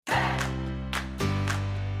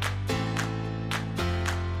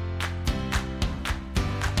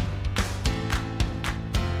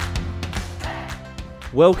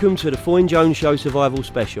Welcome to the Foyne Jones Show Survival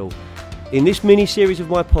Special. In this mini-series of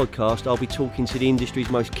my podcast, I'll be talking to the industry's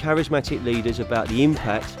most charismatic leaders about the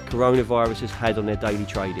impact coronavirus has had on their daily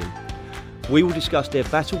trading. We will discuss their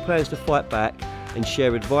battle plans to fight back and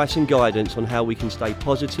share advice and guidance on how we can stay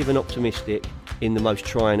positive and optimistic in the most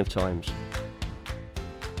trying of times.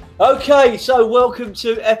 Okay, so welcome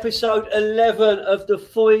to episode 11 of the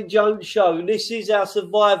Foyne Jones Show. This is our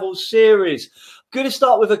survival series. Going to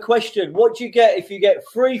start with a question. What do you get if you get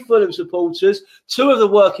 3 Fulham supporters, 2 of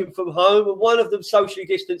them working from home and 1 of them socially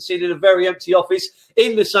distancing in a very empty office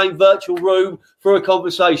in the same virtual room for a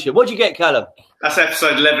conversation? What do you get, Callum? That's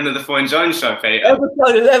episode 11 of the Foyne Jones Show, Peter.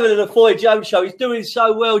 Episode 11 of the Foyne Jones Show. He's doing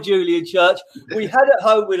so well, Julian Church. We had at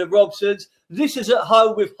home with the Robsons. This is at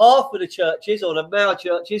home with half of the churches, or the Mao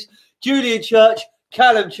churches. Julian Church,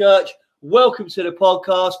 Callum Church, welcome to the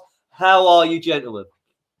podcast. How are you, gentlemen?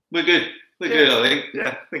 We're good. We're good, I think.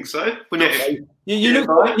 Yeah, I think so. We're not. You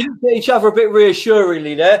look at each other a bit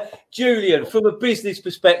reassuringly there. Julian, from a business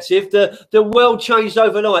perspective, the world changed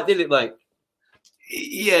overnight, didn't it, mate?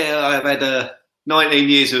 Yeah, I've had 19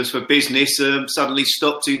 years of for business, suddenly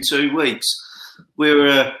stopped in 2 weeks.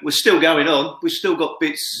 We're still going on. We've still got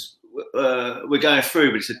bits we're going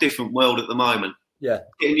through, but it's a different world at the moment. Yeah.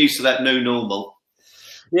 Getting used to that new normal.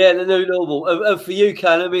 Yeah, the new normal. And for you,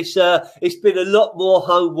 Callum, it's been a lot more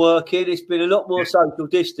home working. It's been a lot more social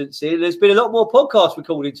distancing. There's been a lot more podcast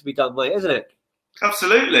recording to be done, mate, hasn't it?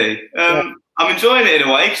 Absolutely. I'm enjoying it in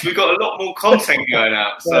a way because we've got a lot more content going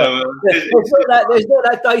out. So there's not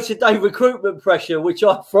that day-to-day recruitment pressure, which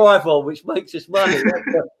I thrive on, which makes us money.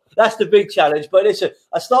 That's the big challenge. But listen,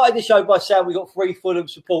 I started the show by saying we got 3 Fulham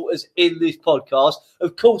supporters in this podcast.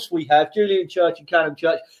 Of course we have. Julian Church and Callum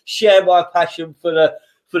Church share my passion for the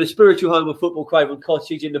spiritual home of Football Craven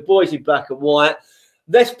Cottage and the boys in black and white.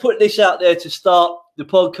 Let's put this out there to start the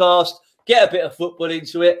podcast, get a bit of football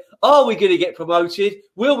into it. Are we going to get promoted?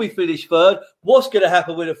 Will we finish third? What's going to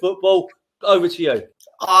happen with the football? Over to you.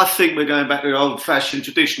 I think we're going back to old-fashioned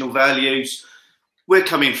traditional values. We're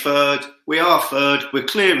coming third. We are third. We're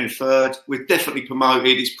clearing third. We're definitely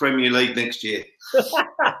promoted. It's Premier League next year.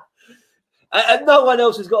 And no one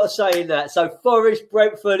else has got a say in that. So Forest,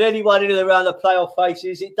 Brentford, anyone in and around the playoff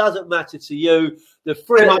faces, it doesn't matter to you. The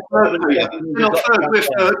three. We're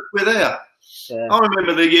third. We're there. Yeah. I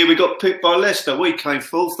remember the year we got picked by Leicester. We came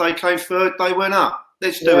fourth. They came third. They went up.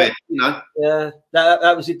 Let's do it. You know. Yeah,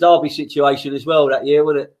 that was a Derby situation as well that year,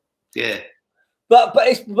 wasn't it? Yeah. But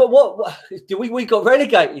what we got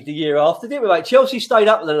relegated the year after, didn't we, mate? Chelsea stayed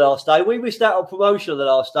up on the last day. We missed out on promotion on the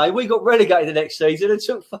last day. We got relegated the next season and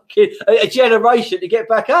took fucking a generation to get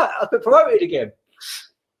back up and promoted again.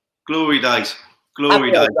 Glory days.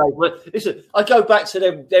 Glory days. Listen, I go back to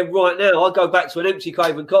them right now. I go back to an empty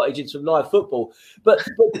Craven Cottage and some live football. But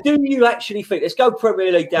do you actually think, let's go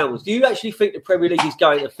Premier League downwards, do you actually think the Premier League is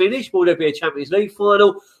going to finish? Will there be a Champions League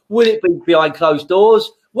final? Will it be behind closed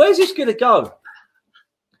doors? Where's this going to go?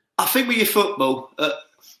 I think with your football,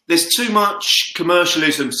 there's too much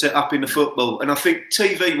commercialism set up in the football. And I think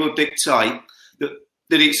TV will dictate that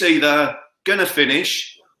it's either going to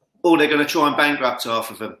finish or they're going to try and bankrupt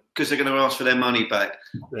half of them because they're going to ask for their money back.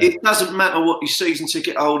 Yeah. It doesn't matter what your season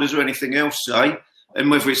ticket holders or anything else say,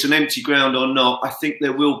 and whether it's an empty ground or not, I think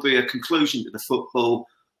there will be a conclusion to the football,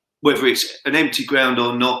 whether it's an empty ground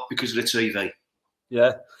or not, because of the TV.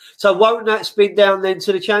 Yeah. So won't that spin down then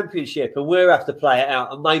to the Championship and we'll have to play it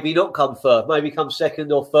out and maybe not come third, maybe come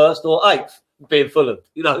second or first or eighth, being Fulham,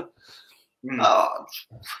 you know?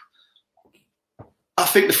 I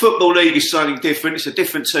think the Football League is something different. It's a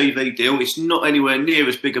different TV deal. It's not anywhere near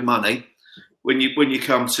as big a money when you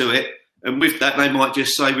come to it. And with that, they might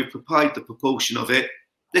just say, we've paid the proportion of it.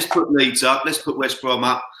 Let's put Leeds up. Let's put West Brom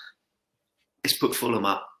up. Let's put Fulham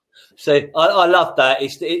up. See, I love that.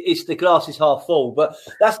 It's the glass is half full, but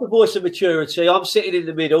that's the voice of maturity. I'm sitting in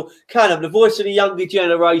the middle. Callum, the voice of the younger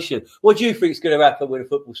generation. What do you think is going to happen with the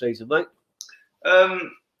football season, mate? Well,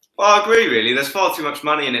 I agree, really. There's far too much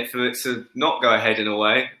money in it for it to not go ahead in a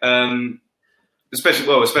way. Especially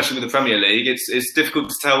with the Premier League. It's difficult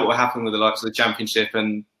to tell what will happen with the likes of the Championship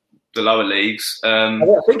and the lower leagues. I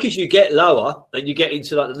think as you get lower and you get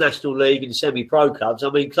into like the National League and semi-pro clubs, I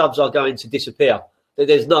mean, clubs are going to disappear.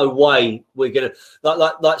 There's no way we're going to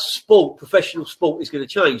like sport, professional sport is going to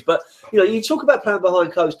change. But you know, you talk about playing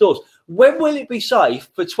behind closed doors. When will it be safe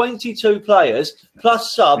for 22 players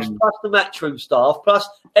plus subs, plus the matchroom staff, plus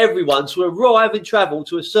everyone to arrive and travel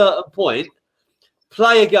to a certain point,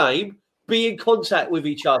 play a game, be in contact with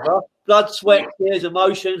each other, blood, sweat, tears,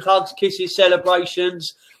 emotion, hugs, kisses,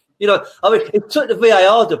 celebrations? You know, I mean, it took the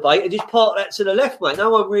VAR debate and just parked that to the left, mate.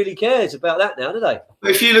 No one really cares about that now, do they?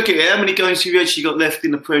 If you look at it, how many games have you actually got left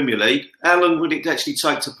in the Premier League? How long would it actually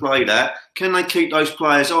take to play that? Can they keep those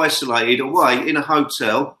players isolated away in a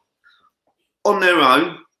hotel on their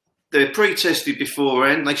own? They're pre-tested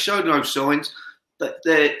beforehand. They show no signs.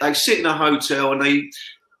 They sit in a hotel and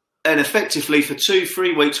effectively for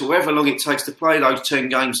 2-3 weeks, or however long it takes to play those 10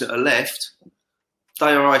 games that are left,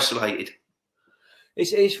 they are isolated.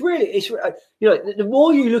 It's really, you know, the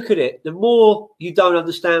more you look at it, the more you don't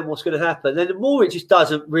understand what's going to happen, then the more it just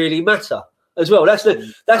doesn't really matter as well. That's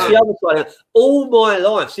the other side. All my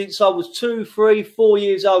life, since I was 2, 3, 4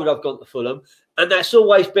 years old, I've gone to Fulham, and that's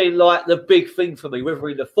always been like the big thing for me, whether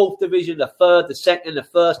in the 4th division, the 3rd, the 2nd, the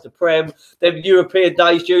 1st, the Prem, them European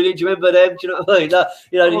days, Julian. Do you remember them? Do you know what I mean?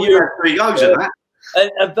 The European goes at that.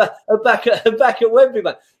 And back at Wembley,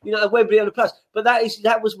 mate. You know, Wembley on the Plus. But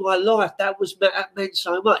that was my life. That meant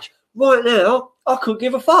so much. Right now, I couldn't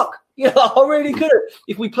give a fuck. You know, I really couldn't.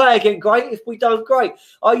 If we play again, great. If we don't, great.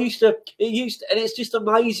 And it's just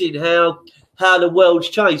amazing how the world's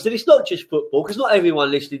changed. And it's not just football, because not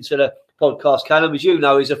everyone listening to the podcast, Callum, as you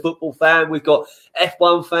know, is a football fan. We've got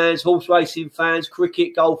F1 fans, horse racing fans,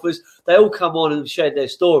 cricket, golfers. They all come on and share their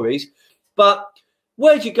stories. But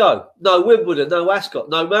where'd you go? No Wimbledon, no Ascot,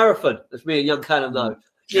 no marathon, as me and young Callum know.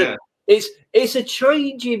 Yeah. It's a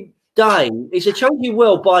changing day. It's a changing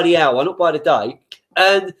world by the hour, not by the day.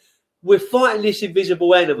 And we're fighting this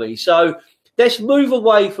invisible enemy. So let's move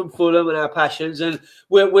away from Fulham and our passions, and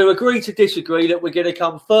we'll agree to disagree that we're going to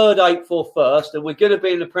come 3rd, 8th or 1st, and we're going to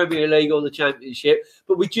be in the Premier League or the Championship,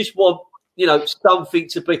 but we just want, you know, something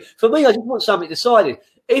to be. For me, I just want something decided.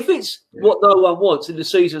 If it's what no one wants and the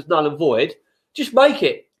season's null and void, just make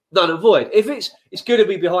it null and void. If it's going to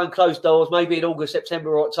be behind closed doors, maybe in August,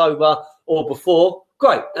 September or October or before,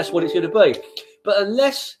 great, that's what it's going to be. But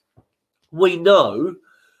unless we know,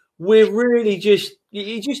 we're really just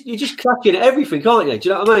you're just clutching at everything, can't you? Do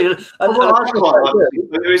you know what I mean? What I quite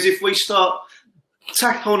like is if we start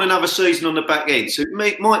tack on another season on the back end. So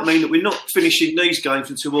it might mean that we're not finishing these games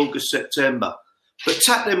until August, September. But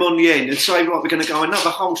tap them on the end and say, right, we're going to go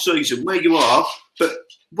another whole season where you are, but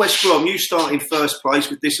West Brom, you start in 1st place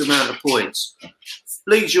with this amount of points.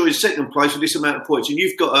 Leeds, you're in 2nd place with this amount of points, and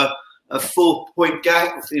you've got a 4-point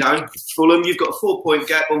gap. You know, Fulham, you've got a 4-point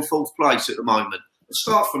gap on 4th place at the moment.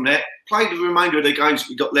 Start from there, play the remainder of the games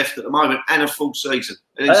we've got left at the moment, and a full season.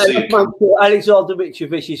 Alexander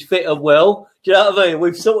Mitrovic is fit and well. Do you know what I mean?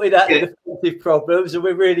 We've sorted out the defensive problems, and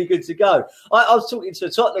we're really good to go. I was talking to a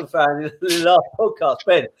Tottenham fan in the last podcast,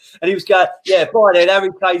 Ben, and he was going, "Yeah, by then Harry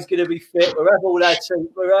Kane's going to be fit. We'll have all our team.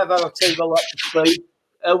 We'll have our team all up to speed,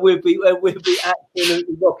 and we'll be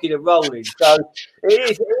absolutely rocking and rolling." So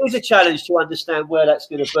it is a challenge to understand where that's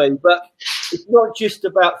going to be, but it's not just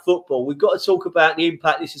about football. We've got to talk about the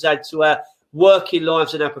impact this has had to our working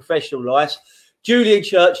lives and our professional lives. Julian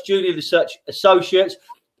Church, Julian Church and Associates,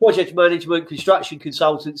 project management, construction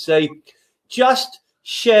consultancy. Just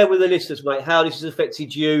share with the listeners, mate, how this has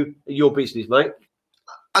affected you and your business, mate.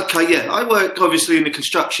 Okay, yeah. I work obviously in the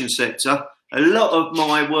construction sector. A lot of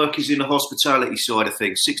my work is in the hospitality side of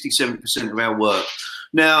things, 67% of our work.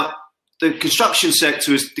 Now, the construction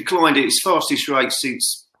sector has declined at its fastest rate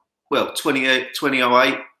since, 2008,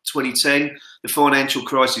 2010, the financial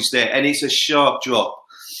crisis there, and it's a sharp drop.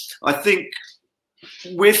 I think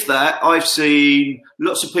with that, I've seen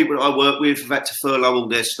lots of people that I work with have had to furlough all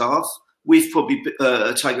their staff. We've probably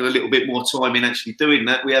taken a little bit more time in actually doing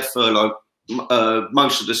that. We have furloughed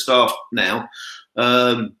most of the staff now,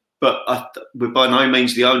 but we're by no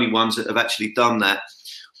means the only ones that have actually done that.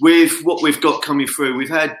 With what we've got coming through, we've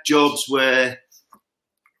had jobs where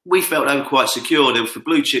we felt they were quite secure. They were for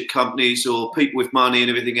blue chip companies or people with money and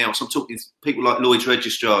everything else. I'm talking people like Lloyd's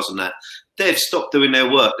registrars and that. They've stopped doing their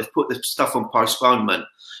work. They've put the stuff on postponement.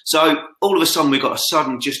 So all of a sudden we've got a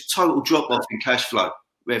sudden just total drop off in cash flow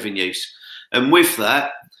revenues. And with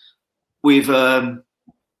that, we've had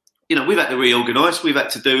to reorganise. We've had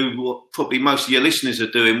to do what probably most of your listeners are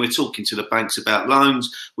doing. We're talking to the banks about loans.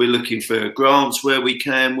 We're looking for grants where we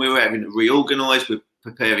can. We're having to reorganise. We're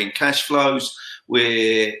preparing cash flows.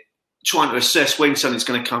 We're trying to assess when something's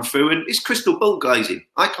going to come through, and it's crystal ball gazing.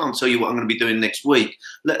 I can't tell you what I'm going to be doing next week,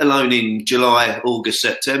 let alone in July, August,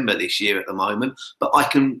 September this year at the moment. But I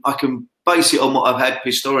can base it on what I've had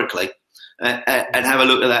historically and have a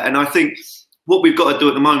look at that. And I think what we've got to do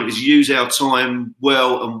at the moment is use our time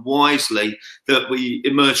well and wisely, that we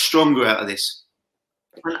emerge stronger out of this.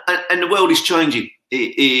 And the world is changing.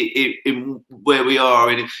 in where we are.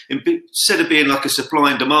 Instead of being like a supply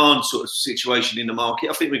and demand sort of situation in the market,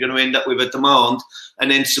 I think we're going to end up with a demand and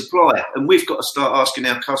then supply. And we've got to start asking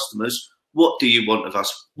our customers, what do you want of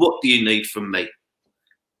us? What do you need from me?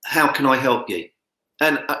 How can I help you?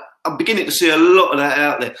 And I'm beginning to see a lot of that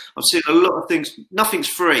out there. I'm seeing a lot of things, nothing's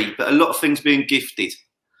free, but a lot of things being gifted.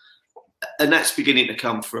 And that's beginning to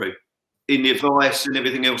come through in the advice and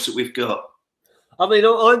everything else that we've got. I mean,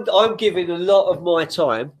 I'm giving a lot of my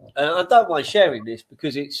time, and I don't mind sharing this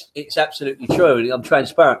because it's absolutely true and I'm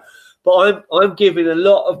transparent. But I'm giving a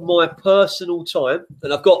lot of my personal time,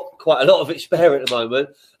 and I've got quite a lot of it spare at the moment,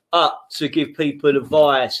 up to give people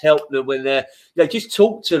advice, help them when they're, just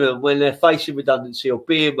talk to them when they're facing redundancy or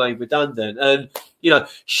being made redundant, and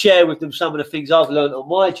share with them some of the things I've learned on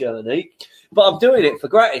my journey. But I'm doing it for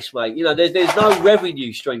gratis, mate. There's no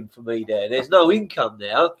revenue stream for me there. There's no income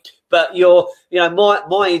there. But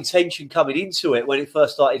my intention coming into it when it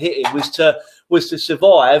first started hitting was to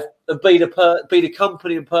survive and be the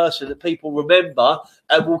company and person that people remember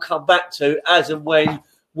and will come back to as and when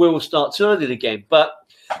we'll start turning again. But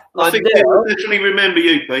I think people definitely remember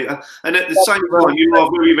you, Peter. And at the same time, you are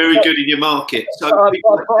very, very good in your market. So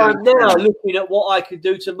I'm now looking at what I can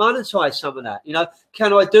do to monetize some of that.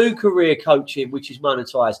 Can I do career coaching, which is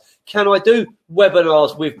monetized? Can I do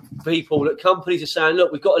webinars with people that companies are saying,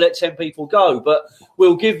 look, we've got to let 10 people go, but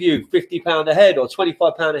we'll give you £50 a head or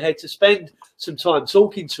 £25 a head to spend some time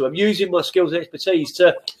talking to them, using my skills and expertise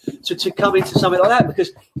to come into something like that.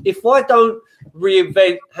 Because if I don't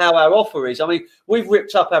reinvent how our offer is, I mean, we've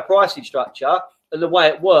ripped up our pricing structure and the way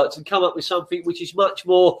it works and come up with something which is much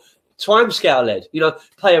more timescale led.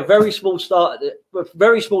 Pay a very small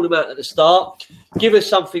amount at the start, give us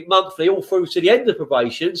something monthly all through to the end of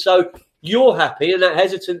probation, so you're happy, and that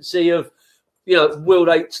hesitancy of will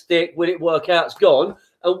they stick, will it work out, it's gone,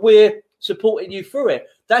 and we're supporting you through it.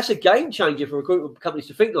 That's a game changer for recruitment companies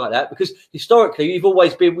to think like that, because historically you've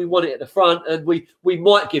always been, we want it at the front and we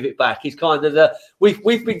might give it back. It's kind of we've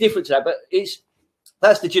been different to that, but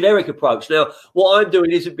that's the generic approach. Now, what I'm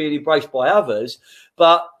doing isn't being embraced by others,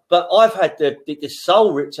 but I've had the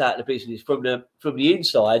soul ripped out of the business from the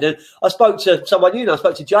inside. And I spoke to someone, I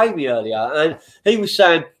spoke to Jamie earlier, and he was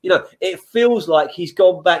saying, it feels like he's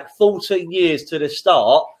gone back 14 years to the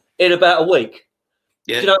start in about a week.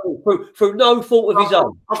 Yeah. Through no fault of his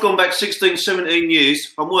own. I've gone back 16, 17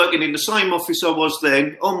 years. I'm working in the same office I was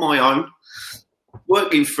then, on my own,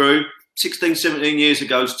 working through 16, 17 years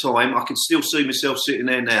ago's time. I can still see myself sitting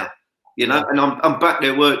there now, and I'm back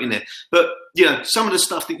there working there. But, some of the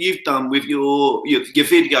stuff that you've done with your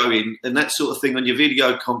videoing and that sort of thing on your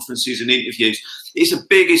video conferences and interviews, it's the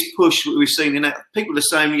biggest push that we've seen in that. People are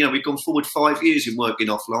saying, we've gone forward 5 years in working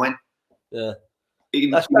offline. Yeah.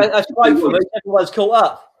 That's great for me. Everyone's caught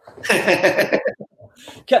up.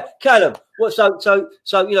 Callum,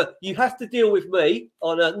 so you have to deal with me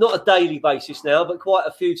on not a daily basis now, but quite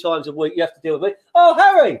a few times a week. You have to deal with me. Oh,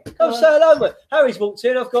 Harry, come say hello, mate. Harry's walked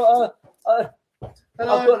in. I've got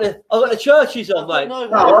the churches on, mate.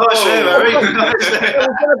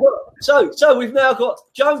 So we've now got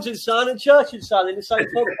Jones and Son and Church and Son in the same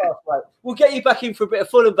podcast, mate. We'll get you back in for a bit of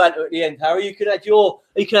Fulham banter at the end, Harry. You can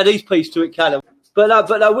add his piece to it, Callum.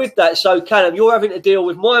 But with that, so Callum, you're having to deal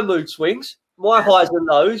with my mood swings, my highs and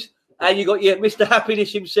lows, and you've got Mr.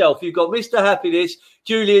 Happiness himself. You've got Mr. Happiness,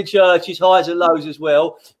 Julian Church, his highs and lows as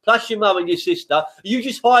well, plus your mum and your sister. Are you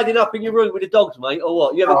just hiding up in your room with the dogs, mate, or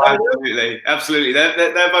what? Absolutely.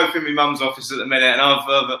 They're both in my mum's office at the minute, and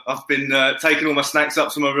I've been taking all my snacks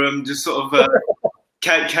up to my room, just sort of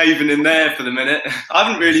caving in there for the minute. I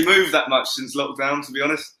haven't really moved that much since lockdown, to be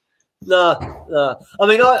honest. No. I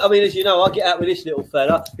mean, as you know, I get out with this little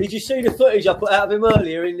fella. Did you see the footage I put out of him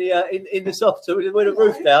earlier in the soft with the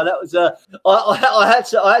roof down? That was I had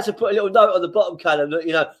to put a little note on the bottom, Callum,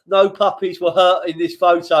 that no puppies were hurt in this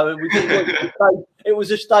photo, and we didn't want to it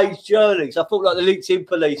was a staged journey. So I thought like the LinkedIn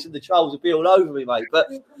police and the trolls would be all over me, mate. But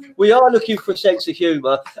we are looking for a sense of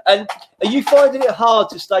humour. And are you finding it hard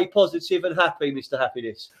to stay positive and happy, Mr.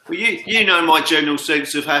 Happiness? Well, you know my general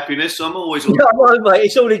sense of happiness. I'm always on. Come on, mate.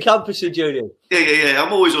 It's all encompassing, Julian. Yeah.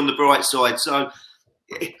 I'm always on the bright side. So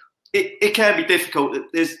it can be difficult.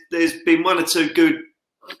 There's been one or two good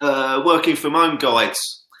working from home guides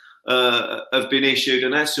have been issued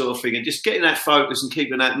and that sort of thing, and just getting that focus and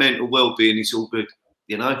keeping that mental well-being is all good,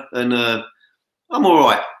 and I'm all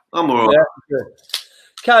right. Yeah, good.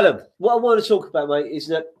 Callum, what I want to talk about, mate, is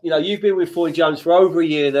that you've been with Foy Jones for over a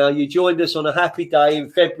year now. You joined us on a happy day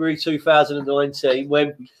in February 2019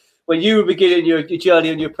 when you were beginning your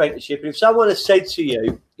journey on your apprenticeship. And if someone has said to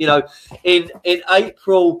you, in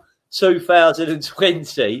April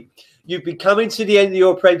 2020, You've been coming to the end of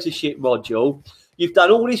your apprenticeship module. You've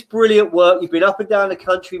done all this brilliant work. You've been up and down the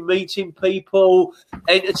country, meeting people,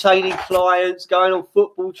 entertaining clients, going on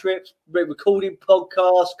football trips, recording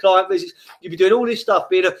podcasts, client visits. You've been doing all this stuff,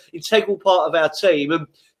 being an integral part of our team and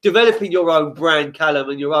developing your own brand, Callum,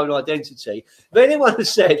 and your own identity. If anyone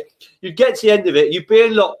has said you'd get to the end of it, you'd be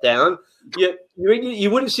in lockdown,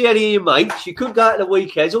 you wouldn't see any of your mates, you couldn't go out on the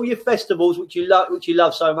weekends, all your festivals, which you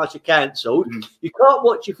love so much, are cancelled. You can't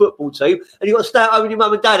watch your football team, and you've got to stay at home with your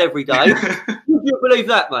mum and dad every day. Would you believe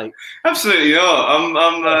that, mate? Absolutely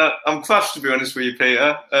not. I'm crushed, to be honest with you,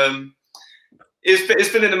 Peter. It's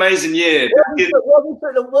been an amazing year. What's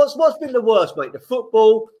been the worst, mate? The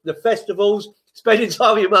football, the festivals, spending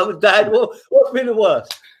time with your mum and dad. What's been the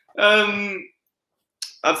worst?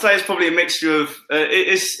 I'd say it's probably a mixture of.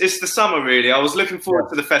 It's the summer, really. I was looking forward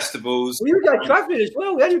to the festivals. Well, you go travelling as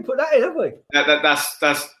well. We hadn't put that in, have we?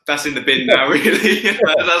 That's in the bin now, really.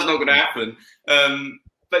 That's not going to happen.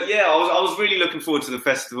 But yeah, I was really looking forward to the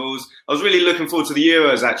festivals. I was really looking forward to the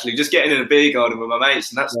Euros, actually, just getting in a beer garden with my mates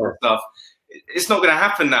and that sort of stuff. It's not going to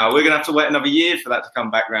happen now. We're going to have to wait another year for that to come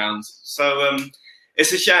back round. So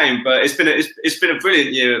it's a shame, but it's been a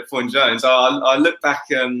brilliant year at Fulham Jones. I look back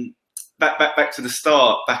back to the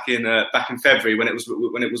start back in February when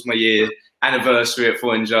it was my year anniversary at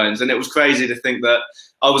Fulham Jones, and it was crazy to think that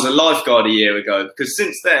I was a lifeguard a year ago, because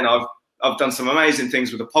since then I've done some amazing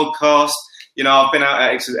things with the podcast. You know, I've been out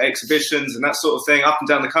at exhibitions and that sort of thing, up and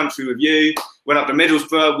down the country with you. Went up to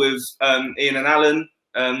Middlesbrough with Ian and Alan.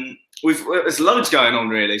 There's loads going on,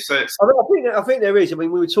 really. So I think there is. I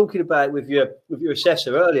mean, we were talking about it with your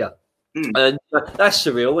assessor earlier, and that's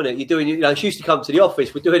surreal, isn't it? You're doing, she used to come to the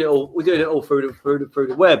office. We're doing it all through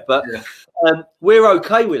the web, but we're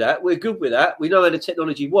okay with that. We're good with that. We know how the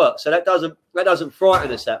technology works, so that doesn't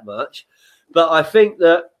frighten us that much. But I think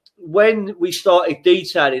that when we started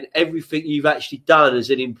detailing everything you've actually done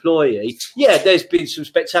as an employee, there's been some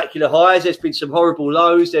spectacular highs, there's been some horrible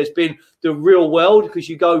lows, there's been the real world, because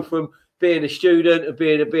you go from being a student and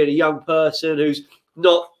being a young person who's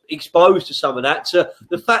not exposed to some of that, to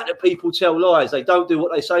the fact that people tell lies, they don't do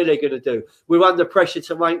what they say they're going to do. We're under pressure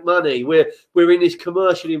to make money. We're in this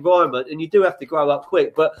commercial environment, and you do have to grow up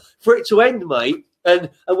quick. But for it to end, mate,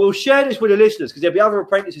 and we'll share this with the listeners, because there'll be other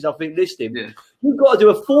apprentices, I think, listening. Yeah. You've got to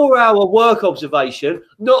do a 4-hour work observation,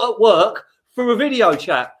 not at work, for a video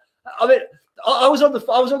chat. I mean, I was on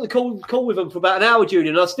the call with them for about an hour,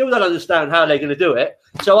 Julian, and I still don't understand how they're going to do it.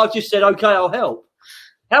 So I've just said, okay, I'll help.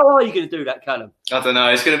 How are you going to do that, Callum? I don't know.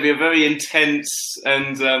 It's going to be a very intense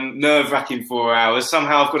and nerve-wracking 4 hours.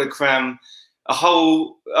 Somehow I've got to cram a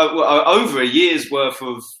whole over a year's worth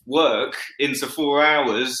of work into 4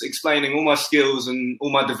 hours, explaining all my skills and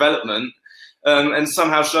all my development, and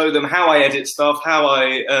somehow show them how I edit stuff, how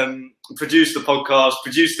I produce the podcast,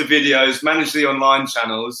 produce the videos, manage the online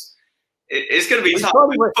channels. It's going to be tough.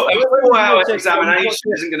 A 4-hour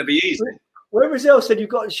examination isn't going to be easy. When Rizal said you've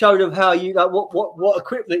got to show them how you what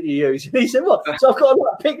equipment you use, and he said, "What?" So I've got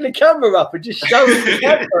to pick the camera up and just show them the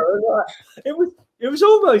camera. And it was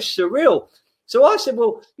almost surreal. So I said,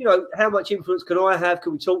 well, how much influence can I have?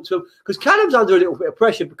 Can we talk to him? Because Callum's under a little bit of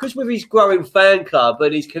pressure, because with his growing fan club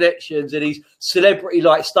and his connections and his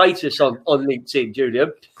celebrity-like status on LinkedIn,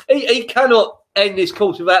 Julian, he cannot end this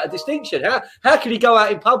course without a distinction. How can he go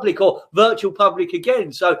out in public or virtual public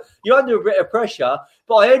again? So you're under a bit of pressure.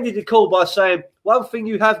 But I ended the call by saying, one thing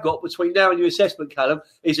you have got between now and your assessment, Callum,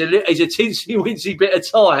 is a tinsy-wincy bit of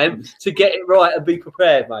time to get it right and be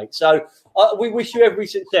prepared, mate. So we wish you every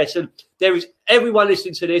success. And there is everyone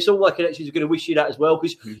listening to this, all my connections are going to wish you that as well,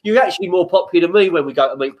 because you're actually more popular than me when we go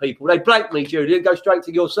to meet people. They blank me, Julian, go straight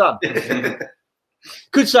to your son.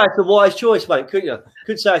 Could say it's a wise choice, mate, couldn't you?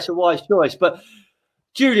 Could say it's a wise choice. But,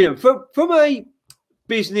 Julian, from a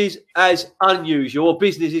business as unusual, or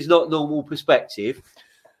business is not normal perspective,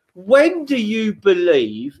 when do you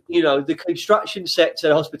believe, the construction sector,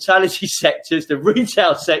 the hospitality sectors, the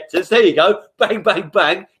retail sectors, there you go, bang, bang,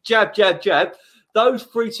 bang, jab, jab, jab, those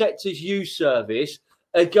three sectors you service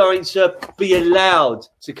are going to be allowed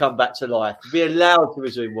to come back to life, be allowed to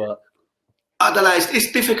resume work? I don't know.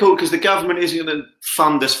 It's difficult because the government isn't going to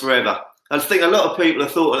fund us forever. I think a lot of people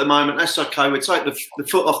have thought at the moment, that's okay, we'll take the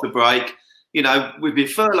foot off the brake. We've been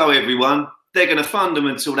furlough everyone. They're going to fund them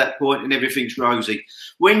until that point, and everything's rosy.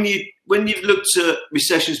 When you've looked at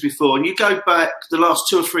recessions before, and you go back the last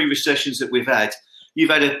 2 or 3 recessions that we've had, you've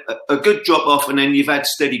had a good drop off, and then you've had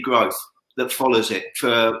steady growth that follows it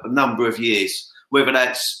for a number of years, whether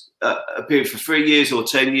that's a period for 3 years or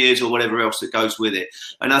 10 years or whatever else that goes with it.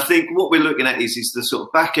 And I think what we're looking at is the sort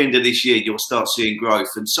of back end of this year, you'll start seeing growth,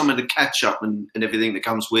 and some of the catch up and everything that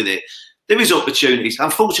comes with it. there is opportunities.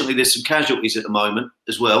 Unfortunately, there's some casualties at the moment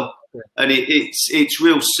as well. Yeah. And it's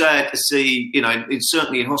real sad to see,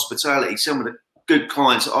 certainly in hospitality, some of the good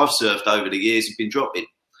clients that I've served over the years have been dropping.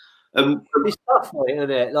 It's tough, mate, isn't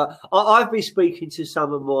it? Like I've been speaking to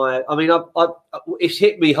some of my. I mean, it's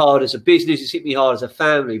hit me hard as a business. It's hit me hard as a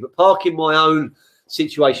family. But parking my own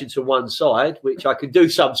situation to one side, which I can do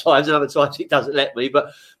sometimes, and other times it doesn't let me.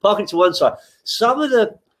 But parking to one side, some of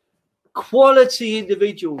the quality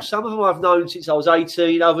individuals, some of them I've known since I was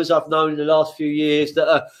 18. Others I've known in the last few years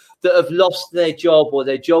that have lost their job or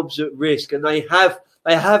their job's at risk, and they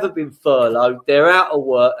haven't been furloughed. They're out of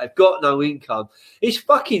work. They've got no income. It's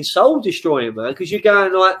fucking soul destroying, man. Because you're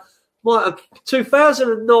going like,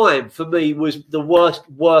 2009 for me was the worst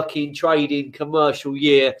working, trading, commercial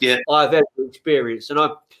year I've ever experienced.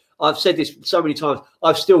 And I've said this so many times.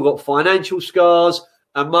 I've still got financial scars,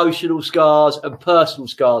 emotional scars, and personal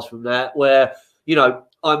scars from that. Where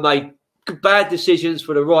I made bad decisions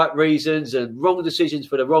for the right reasons and wrong decisions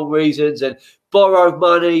for the wrong reasons, and borrowed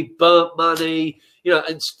money, burnt money.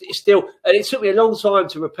 And it took me a long time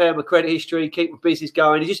to repair my credit history, keep my business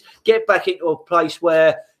going, and just get back into a place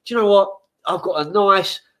where, do you know what? I've got a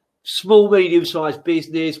nice, small, medium-sized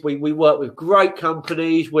business. We work with great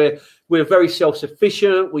companies. We're very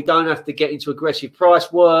self-sufficient. We don't have to get into aggressive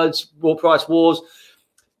price wars.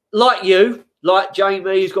 Like you, like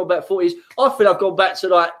Jamie, who's got about 40 years. I feel I've gone back to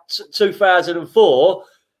like 2004,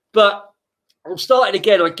 but I'm starting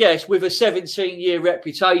again, I guess, with a 17-year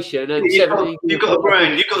reputation and you've got a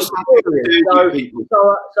brand, you've got something to do. People.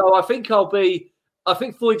 So I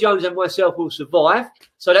think Floyd Jones and myself will survive.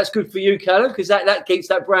 So that's good for you, Callum, because that keeps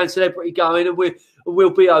that brand celebrity going, and we'll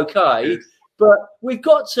be okay. Yes. But we've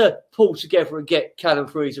got to pull together and get Callum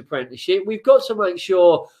through his apprenticeship. We've got to make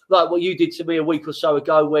sure, like what you did to me a week or so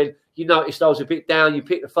ago when you noticed I was a bit down, you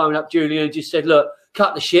picked the phone up, Julian, and just said, look,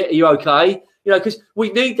 cut the shit, are you okay? Because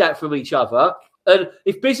we need that from each other. And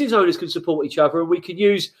if business owners can support each other and we can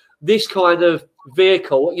use this kind of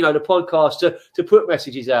vehicle, the podcast to put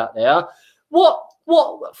messages out there, what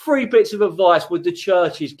 3 bits of advice would the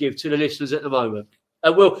churches give to the listeners at the moment?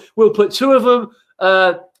 And we'll put 2 of them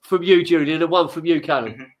from you, Julian, and 1 from you,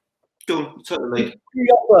 Callum. Mm-hmm. Go on, totally. You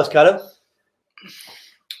go first, Callum.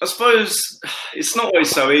 I suppose it's not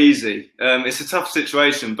always so easy. It's a tough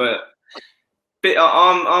situation, but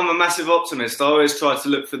I'm a massive optimist. I always try to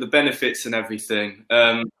look for the benefits and everything.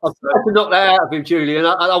 I've tried to knock that out of him, Julian.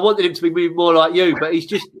 I wanted him to be more like you, but he's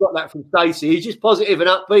just got that from Stacey. He's just positive and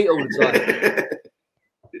upbeat all the time.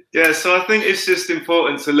 Yeah, so I think it's just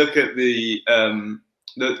important to look at the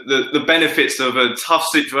benefits of a tough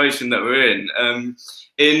situation that we're in.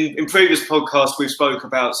 In previous podcasts, we've spoke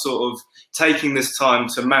about sort of taking this time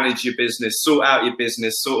to manage your business, sort out your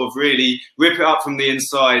business, sort of really rip it up from the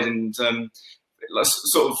inside and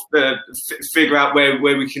figure out where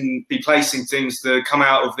we can be placing things to come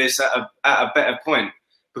out of this at a better point,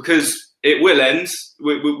 because it will end.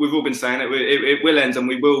 We've all been saying it will end, and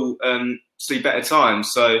we will see better times.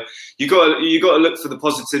 So you got to look for the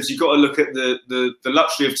positives. You got to look at the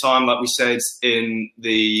luxury of time, like we said in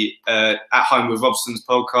the At Home with Robson's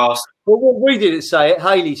podcast. Well, we didn't say it.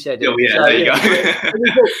 Haley said it. Oh, yeah, so, there you go.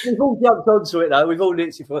 we've all jumped onto it though. We've all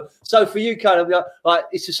nicked it for it. So for you, Callum, like,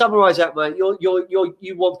 it's to summarise that, mate.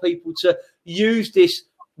 You want people to use this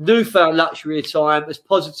newfound luxury of time as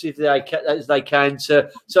positive as they can to,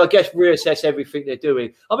 so I guess, reassess everything they're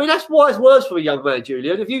doing. I mean, that's wise words from a young man,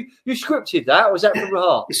 Julian. Have you scripted that, or was that from the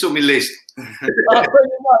heart? It's on my list.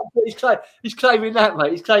 He's claiming that,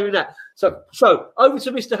 mate. He's claiming that. So over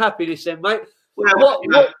to Mr. Happiness then, mate. Well,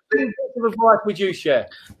 what piece of advice would you share?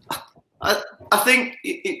 I think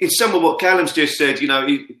it's some of what Callum's just said.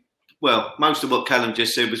 Most of what Callum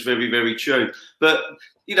just said was very, very true. But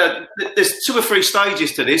there's 2 or 3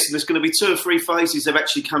 stages to this, and there's going to be 2 or 3 phases of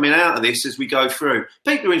actually coming out of this as we go through.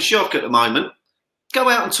 People are in shock at the moment. Go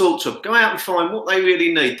out and talk to them. Go out and find what they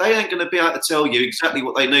really need. They ain't going to be able to tell you exactly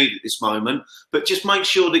what they need at this moment, but just make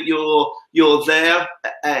sure that you're there.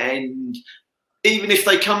 And even if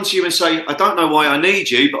they come to you and say, I don't know why I need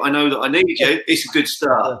you, but I know that I need you, it's a good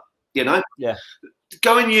start. Yeah.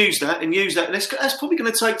 Go and use that. And that's probably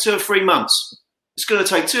going to take 2 or 3 months. It's going to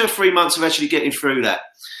take 2 or 3 months of actually getting through that,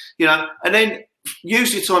 and then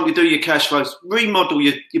use your time to do your cash flows, remodel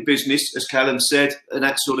your business, as Callum said, and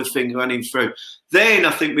that sort of thing running through. Then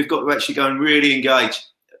I think we've got to actually go and really engage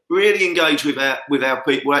with our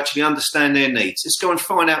people, actually understand their needs. Let's go and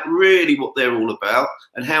find out really what they're all about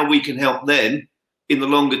and how we can help them in the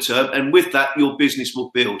longer term. And with that, your business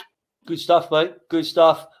will build. Good stuff, mate. Good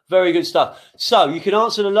stuff. Very good stuff. So you can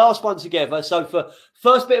answer the last one together. So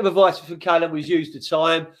First bit of advice from Callum was use the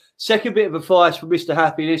time. Second bit of advice from Mr.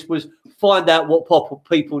 Happiness was find out what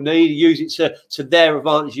people need and use it to their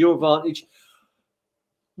advantage, your advantage.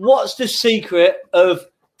 What's the secret of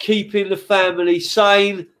keeping the family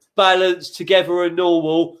sane, balanced, together and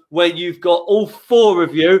normal when you've got all four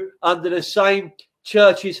of you under the same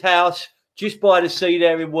church's house just by the sea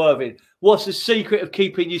there in Worthing? What's the secret of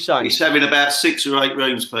keeping you sane? He's having about 6 or 8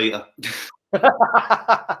 rooms, Peter.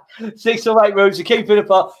 6 or 8 rooms to keep it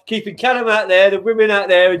apart, keeping Callum out there, the women out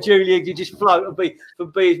there, and Julian can just float and be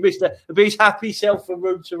his happy self from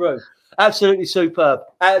room to room. Absolutely superb.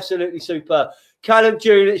 Absolutely superb. Callum,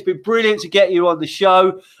 Julian, it's been brilliant to get you on the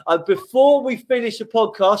show. Before we finish the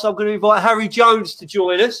podcast, I'm going to invite Harry Jones to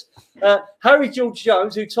join us. Harry George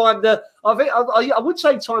Jones, who timed I would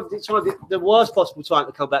say timed the worst possible time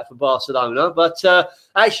to come back from Barcelona, but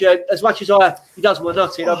actually, as much as he does my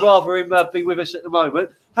nutting, I'd rather him be with us at the moment.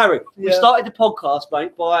 Harry, we started the podcast,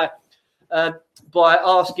 mate, by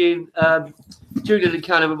asking Julian and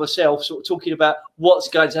Callum and myself, sort of talking about what's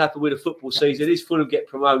going to happen with the football season. Is Fulham get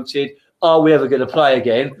promoted? Are we ever going to play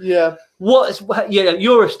again? Yeah.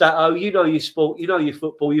 You're a stato. You know your sport. You know your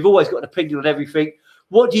football. You've always got an opinion on everything.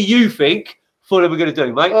 What do you think Fulham are going to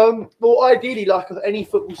do, mate? Well, ideally, like any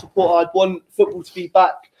football supporter, I'd want football to be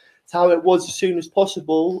back to how it was as soon as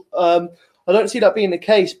possible. I don't see that being the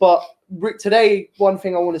case, but today, one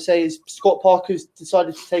thing I want to say is Scott Parker's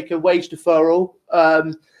decided to take a wage deferral.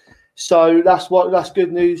 So that's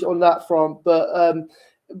good news on that front. But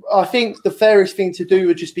I think the fairest thing to do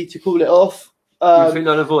would just be to call it off. You think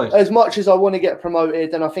they'll avoid? As much as I want to get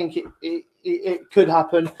promoted, and I think it could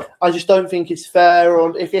happen, I just don't think it's fair.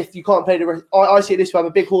 Or if you can't play the rest, I see it this way. I'm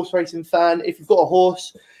a big horse racing fan. If you've got a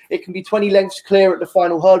horse, it can be 20 lengths clear at the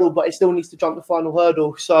final hurdle, but it still needs to jump the final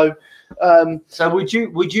hurdle. So would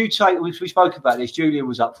you take? We spoke about this. Julian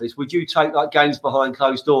was up for this. Would you take like games behind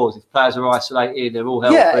closed doors if players are isolated, they're all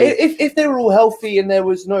healthy? Yeah, if they were all healthy and there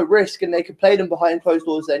was no risk and they could play them behind closed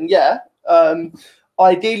doors, then yeah.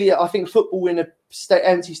 Ideally, I think football in a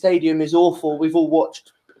empty stadium is awful. We've all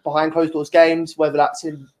watched behind closed doors games, whether that's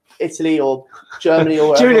in Italy or Germany or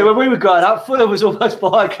wherever. Julian, when we were growing up, Fulham was almost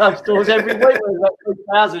behind closed doors every week. There was like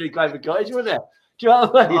 3,000 in Craven Cottage, wasn't there? Do you know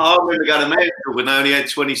what I mean? I remember going to Manchester when they only had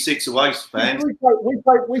 26 away fans.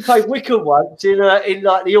 We played Wickham once in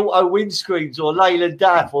like the auto windscreens or Leyland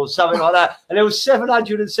Daff or something like that, and there was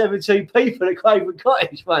 717 people at Craven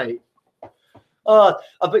Cottage, mate. I'd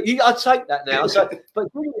take that now. So, but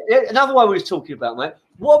another one we was talking about, mate.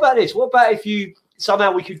 What about this? What about if you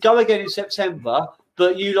somehow we could go again in September,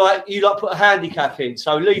 but you put a handicap in,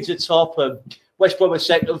 so Leeds are top and West Brom are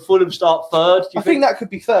second, Fulham start third. I think that could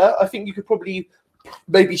be fair. I think you could probably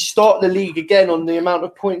maybe start the league again on the amount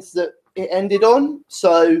of points that it ended on.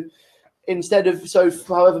 So instead of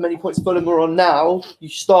however many points Fulham are on now, you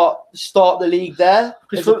start the league there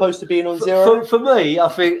as opposed to being on zero. For me, I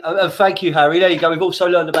think, and thank you, Harry. There you go. We've also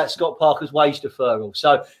learned about Scott Parker's wage deferral.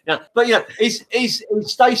 So now, but is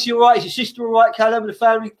Stacey all right? Is your sister all right, Callum? The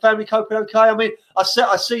family coping okay? I mean, I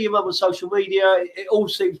see your mum on social media. It all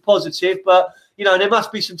seems positive, but there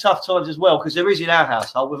must be some tough times as well because there is in our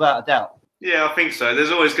household, without a doubt. Yeah, I think so. There's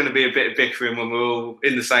always going to be a bit of bickering when we're all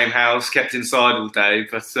in the same house, kept inside all day.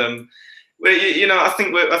 But I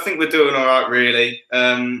think we're doing all right, really.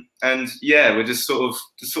 And yeah, we're just sort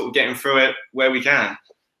of getting through it where we can.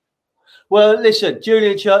 Well, listen,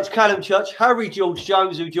 Julian Church, Callum Church, Harry George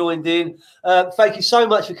Jones, who joined in. Thank you so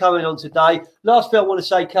much for coming on today. Last thing I want to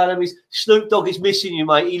say, Callum, is Snoop Dogg is missing you,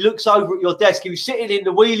 mate. He looks over at your desk. He was sitting in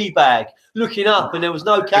the wheelie bag, looking up, and there was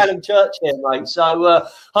no Callum Church here, mate. So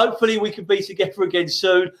hopefully we can be together again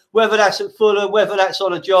soon, whether that's at Fulham, whether that's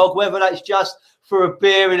on a jog, whether that's just for a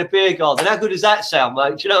beer in a beer garden. How good does that sound,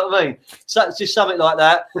 mate? Do you know what I mean? So it's just something like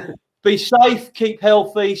that. Be safe, keep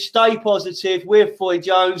healthy, stay positive. We're Foy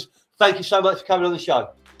Jones. Thank you so much for coming on the show.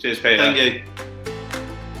 Cheers, Peter. Thank you.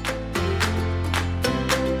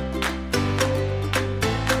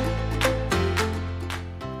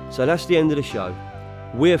 So that's the end of the show.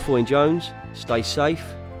 We're Foy Jones. Stay safe,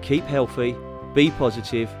 keep healthy, be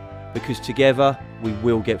positive, because together we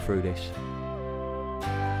will get through this.